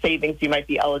subsidies or savings you might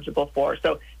be eligible for.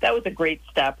 So that was a great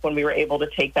step when we were able to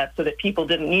take that so that people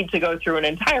didn't need to go through an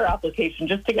entire application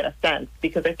just to get a sense,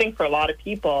 because I think for a lot of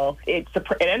people, it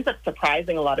ends up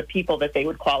surprising a lot of people that they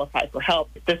would qualify for help.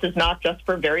 This is not just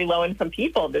for very low-income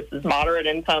people. This is moderate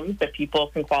incomes that people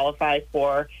can qualify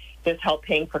for this help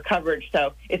paying for coverage.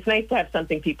 So it's nice to have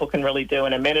something people can really do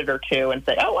in a minute or two and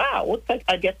say, oh, wow, looks like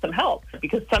I'd get some help.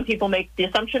 Because some people make the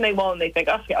assumption they will, and they think,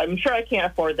 oh, I'm sure I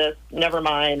can't afford this. Never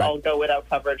mind. I'll go without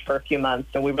coverage for a few months.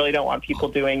 And we really don't want people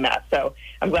doing that. So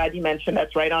I'm glad you mentioned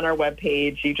that's right on our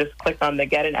webpage. You just click on the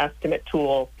Get an Estimate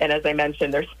tool. And as I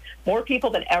mentioned, there's more people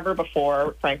than ever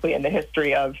before, frankly, in the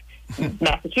history of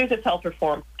Massachusetts health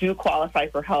reform do qualify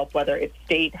for help, whether it's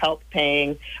state help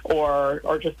paying or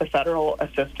just the federal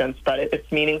assistance. But it's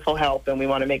meaningful help, and we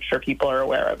want to make sure people are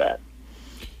aware of it.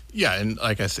 Yeah, and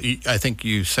like I said, I think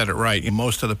you said it right.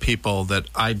 Most of the people that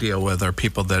I deal with are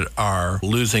people that are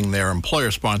losing their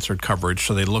employer-sponsored coverage,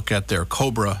 so they look at their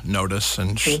COBRA notice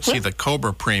and see the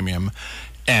COBRA premium,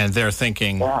 and they're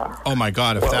thinking, "Oh my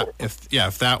God,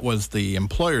 if that was the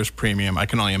employer's premium, I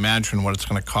can only imagine what it's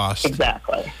going to cost."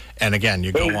 Exactly. And again,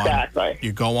 you go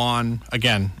on.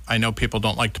 Again, I know people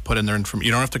don't like to put in their information.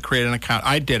 You don't have to create an account.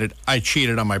 I did it. I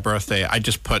cheated on my birthday. I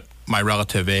just put my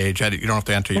relative age. You don't have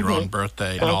to enter your own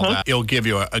birthday and all that. It'll give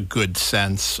you a good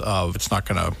sense of it's not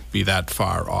going to be that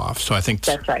far off. So I think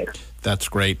that's right. That's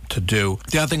great to do.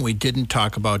 The other thing we didn't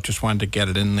talk about, just wanted to get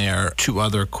it in there, two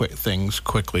other quick things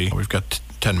quickly. We've got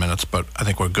 10 minutes, but I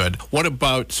think we're good. What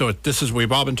about,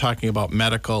 we've all been talking about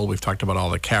medical, we've talked about all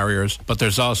the carriers, but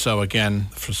there's also, again,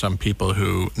 for some people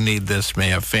who need this, may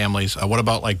have families, what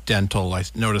about like dental? I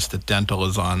noticed that dental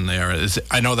is on there.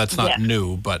 I know that's not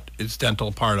new, but is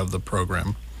dental part of the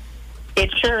program? It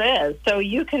sure is. So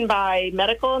you can buy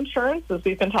medical insurance, as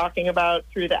we've been talking about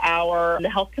through the hour. The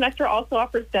Health Connector also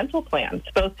offers dental plans,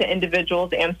 both to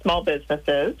individuals and small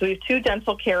businesses. So we have two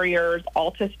dental carriers,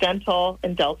 Altus Dental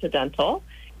and Delta Dental.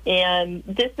 And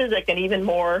this is like an even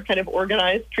more kind of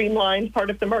organized, streamlined part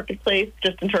of the marketplace,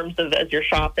 just in terms of as you're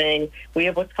shopping. We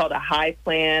have what's called a high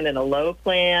plan and a low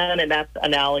plan, and that's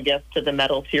analogous to the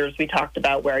metal tiers we talked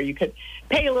about, where you could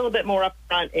pay a little bit more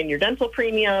upfront in your dental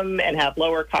premium and have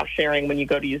lower cost sharing when you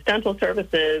go to use dental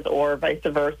services, or vice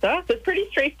versa. So it's pretty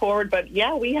straightforward, but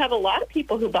yeah, we have a lot of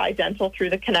people who buy dental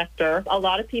through the connector. A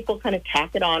lot of people kind of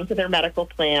tack it on to their medical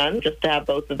plan just to have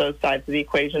both of those sides of the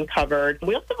equation covered.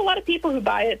 We also have a lot of people who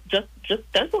buy it just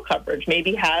dental coverage,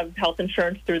 maybe have health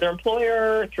insurance through their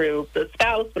employer, through the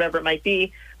spouse, whatever it might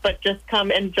be, but just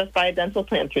come and just buy a dental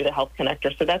plan through the Health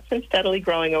Connector. So that's been steadily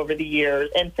growing over the years,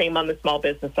 and same on the small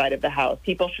business side of the house.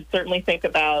 People should certainly think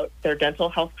about their dental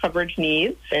health coverage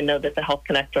needs and know that the Health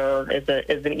Connector is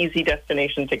an easy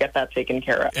destination to get that taken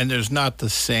care of. And there's not the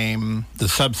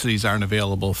subsidies aren't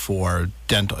available for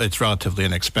dental. It's relatively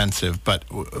inexpensive, but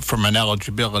from an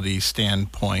eligibility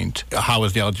standpoint, how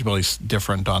is the eligibility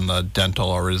different on the dental,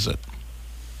 or is it?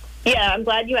 Yeah, I'm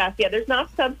glad you asked. Yeah, there's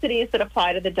not subsidies that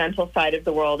apply to the dental side of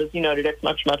the world. As you noted, it's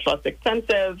much, much less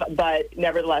expensive, but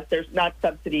nevertheless, there's not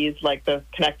subsidies like the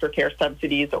Connector Care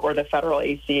subsidies or the federal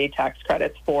ACA tax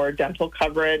credits for dental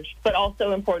coverage. But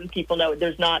also important people know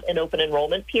there's not an open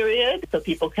enrollment period, so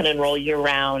people can enroll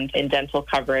year-round in dental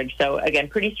coverage. So again,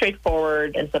 pretty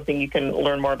straightforward, and something you can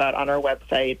learn more about on our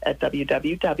website at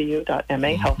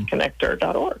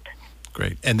www.mahealthconnector.org.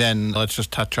 Great. And then let's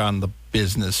just touch on the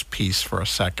business piece for a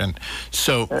second.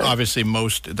 So obviously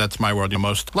that's my world.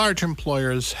 Most large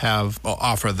employers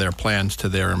offer their plans to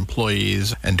their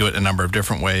employees and do it in a number of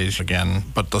different ways again.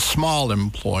 But the small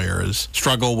employers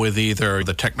struggle with either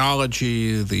the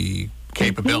technology, the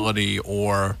capability,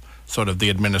 or sort of the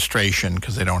administration,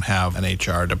 because they don't have an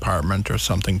HR department or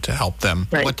something to help them.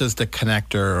 Right. What does the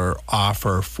Connector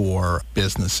offer for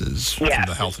businesses from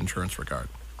the health insurance regard?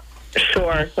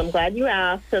 Sure. So I'm glad you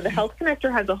asked. So the Health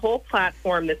Connector has a whole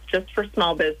platform that's just for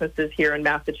small businesses here in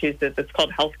Massachusetts. It's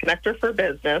called Health Connector for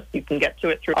Business. You can get to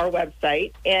it through our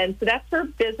website. And so that's for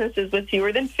businesses with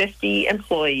fewer than 50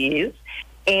 employees.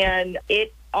 And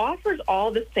it offers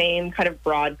all the same kind of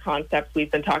broad concepts we've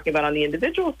been talking about on the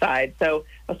individual side. So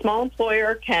a small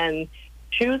employer can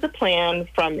choose a plan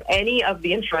from any of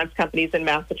the insurance companies in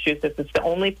Massachusetts. It's the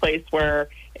only place where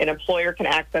an employer can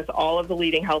access all of the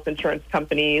leading health insurance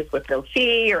companies with no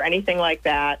fee or anything like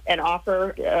that, and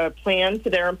offer a plan to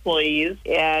their employees.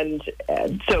 And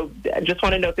so I just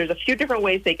want to note there's a few different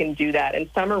ways they can do that, and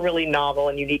some are really novel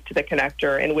and unique to the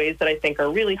Connector in ways that I think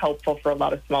are really helpful for a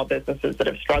lot of small businesses that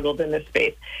have struggled in this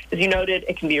space. As you noted,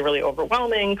 it can be really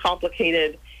overwhelming,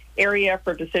 complicated, area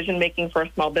for decision making for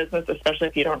a small business, especially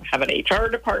if you don't have an HR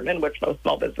department, which most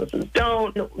small businesses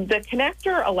don't. The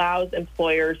connector allows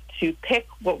employers to pick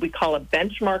what we call a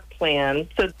benchmark plan.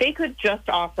 So they could just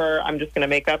offer, I'm just going to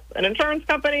make up an insurance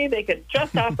company, they could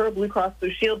just offer a Blue Cross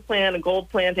Blue Shield plan, a gold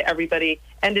plan to everybody.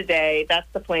 End of day, that's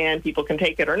the plan. People can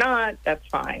take it or not. That's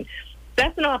fine.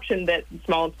 That's an option that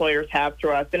small employers have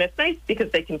through us, and it's nice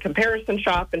because they can comparison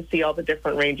shop and see all the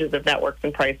different ranges of networks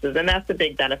and prices, and that's a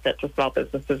big benefit to small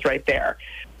businesses right there.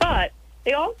 But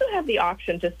they also have the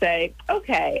option to say,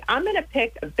 okay, I'm going to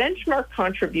pick a benchmark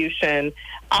contribution.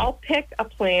 I'll pick a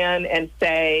plan and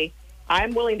say,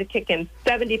 I'm willing to kick in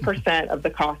 70% of the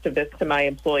cost of this to my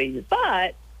employees,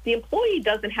 but the employee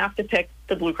doesn't have to pick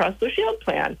the Blue Cross Blue Shield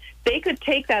plan. They could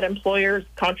take that employer's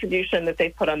contribution that they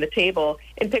put on the table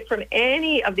and pick from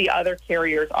any of the other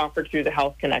carriers offered through the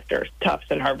Health Connectors. Tufts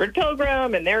and Harvard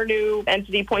Pilgrim and their new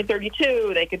entity, Point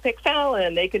 32. They could pick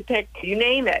Fallon. They could pick, you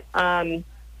name it.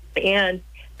 And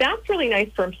that's really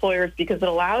nice for employers because it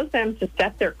allows them to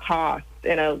set their costs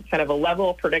in a kind of a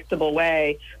level, predictable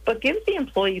way, but gives the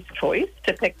employees choice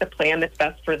to pick the plan that's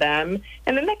best for them.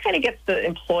 And then that kind of gets the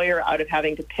employer out of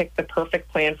having to pick the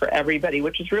perfect plan for everybody,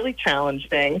 which is really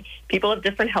challenging. People have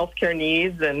different healthcare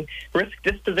needs and risk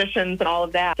dispositions and all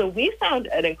of that. So we found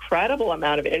an incredible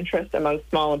amount of interest among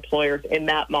small employers in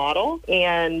that model.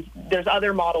 And there's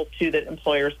other models, too, that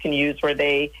employers can use where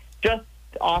they just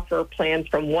offer plans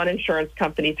from one insurance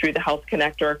company through the Health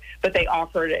Connector, but they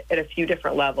offer it at a few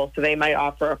different levels. So they might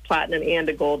offer a platinum and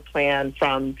a gold plan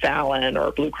from Fallon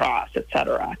or Blue Cross, et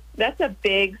cetera. That's a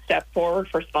big step forward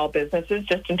for small businesses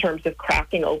just in terms of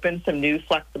cracking open some new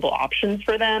flexible options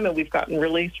for them. And we've gotten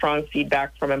really strong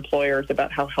feedback from employers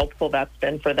about how helpful that's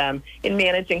been for them in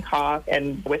managing costs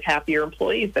and with happier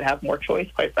employees that have more choice,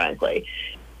 quite frankly.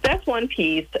 That's one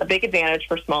piece, a big advantage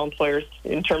for small employers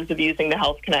in terms of using the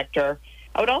Health Connector.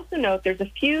 I would also note there's a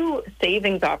few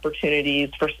savings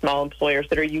opportunities for small employers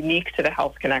that are unique to the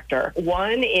Health Connector.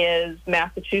 One is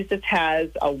Massachusetts has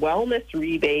a wellness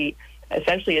rebate,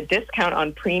 essentially a discount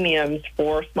on premiums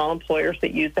for small employers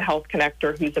that use the Health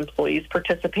Connector whose employees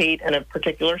participate in a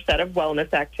particular set of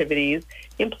wellness activities.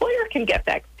 The employer can get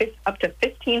back up to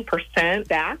 15%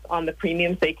 back on the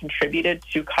premiums they contributed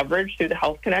to coverage through the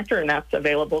Health Connector, and that's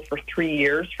available for 3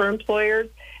 years for employers.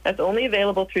 That's only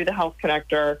available through the Health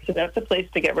Connector, so that's a place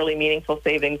to get really meaningful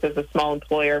savings as a small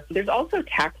employer. There's also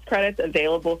tax credits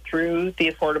available through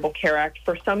the Affordable Care Act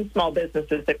for some small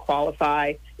businesses that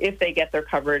qualify if they get their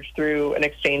coverage through an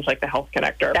exchange like the Health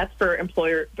Connector. That's for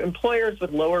employers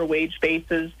with lower wage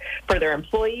bases for their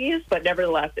employees, but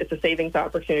nevertheless, it's a savings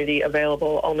opportunity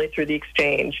available only through the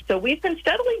exchange. So we've been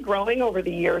steadily growing over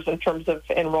the years in terms of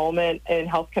enrollment in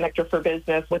Health Connector for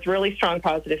Business with really strong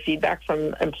positive feedback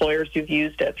from employers who've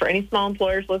used it. For any small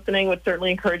employers listening, would certainly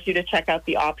encourage you to check out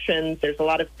the options. There's a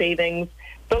lot of savings,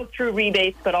 both through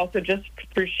rebates, but also just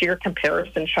through sheer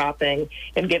comparison shopping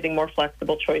and giving more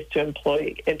flexible choice to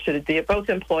both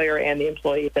employer and the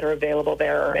employee that are available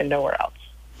there and nowhere else.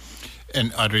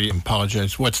 And Audrey, I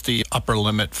apologize, what's the upper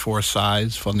limit for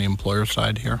size from the employer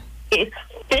side here? It's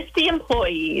 50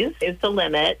 employees is the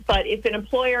limit, but if an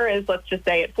employer is, let's just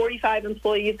say, at 45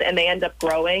 employees and they end up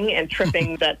growing and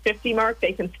tripping that 50 mark,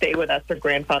 they can stay with us. They're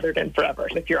grandfathered in forever.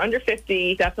 If you're under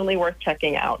 50, definitely worth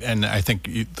checking out. And I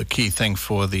think the key thing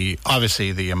for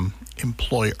obviously the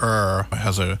employer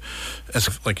has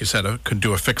like you said, could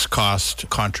do a fixed cost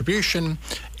contribution,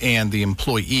 and the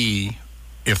employee,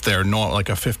 if they're not like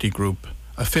a 50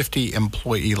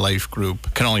 employee life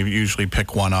group, can only usually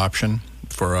pick one option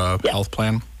for a health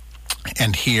plan.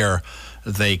 And here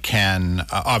they can,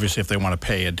 obviously if they want to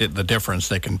pay the difference,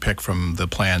 they can pick from the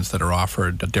plans that are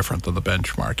offered different than the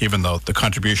benchmark. Even though the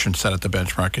contribution set at the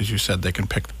benchmark, as you said, they can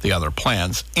pick the other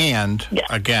plans. And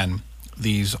again,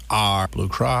 these are Blue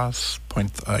Cross,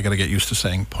 I got to get used to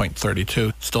saying Point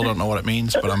 32. Still don't know what it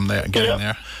means, but I'm getting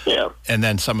there. Yeah. And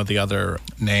then some of the other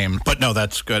names. But no,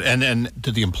 that's good. And then do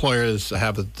the employers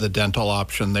have the dental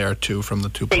option there too from the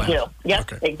two plans? They do. Yep,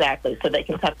 okay. Exactly. So they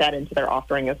can cut that into their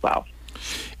offering as well.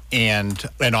 And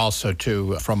also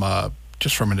too, from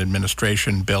an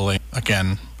administration billing,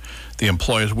 again, the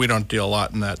employers, we don't deal a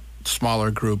lot in that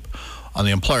smaller group on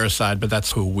the employer side, but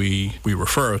that's who we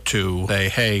refer to. Say,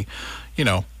 hey,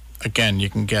 again, you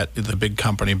can get the big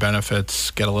company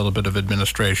benefits, get a little bit of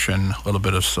administration, a little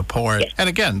bit of support. Yes. And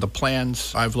again, the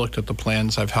plans, I've looked at the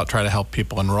plans. I've tried to help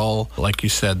people enroll. Like you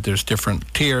said, there's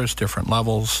different tiers, different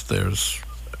levels.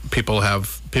 People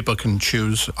can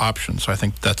choose options. So I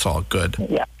think that's all good.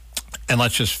 Yeah. And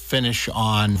let's just finish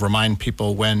on, remind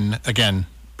people when, again,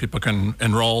 People can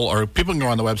enroll, or people can go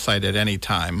on the website at any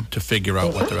time to figure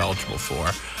out what they're eligible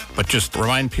for. But just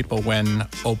remind people when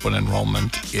open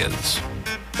enrollment is.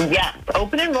 Yes,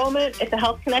 open enrollment at the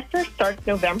Health Connector starts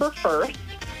November 1st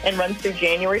and runs through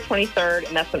January 23rd,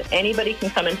 and that's when anybody can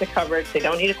come into coverage. They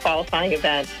don't need a qualifying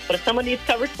event. But if someone needs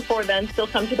coverage before then, still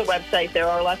come to the website. There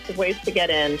are lots of ways to get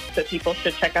in, so people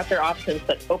should check out their options.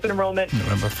 But open enrollment.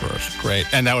 November 1st.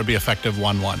 Great. And that would be effective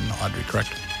 1/1, Audrey, correct?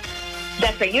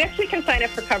 That's right. You actually can sign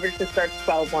up for coverage that starts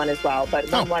 12/1 as well, but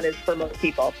 1/1 is for most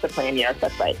people, the plan year.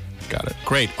 That's right. Got it.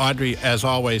 Great. Audrey, as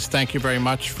always, thank you very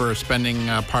much for spending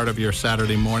part of your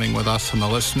Saturday morning with us and the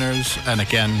listeners. And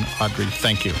again, Audrey,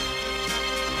 thank you.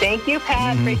 Thank you,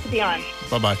 Pat. Great to be on.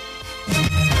 Bye-bye.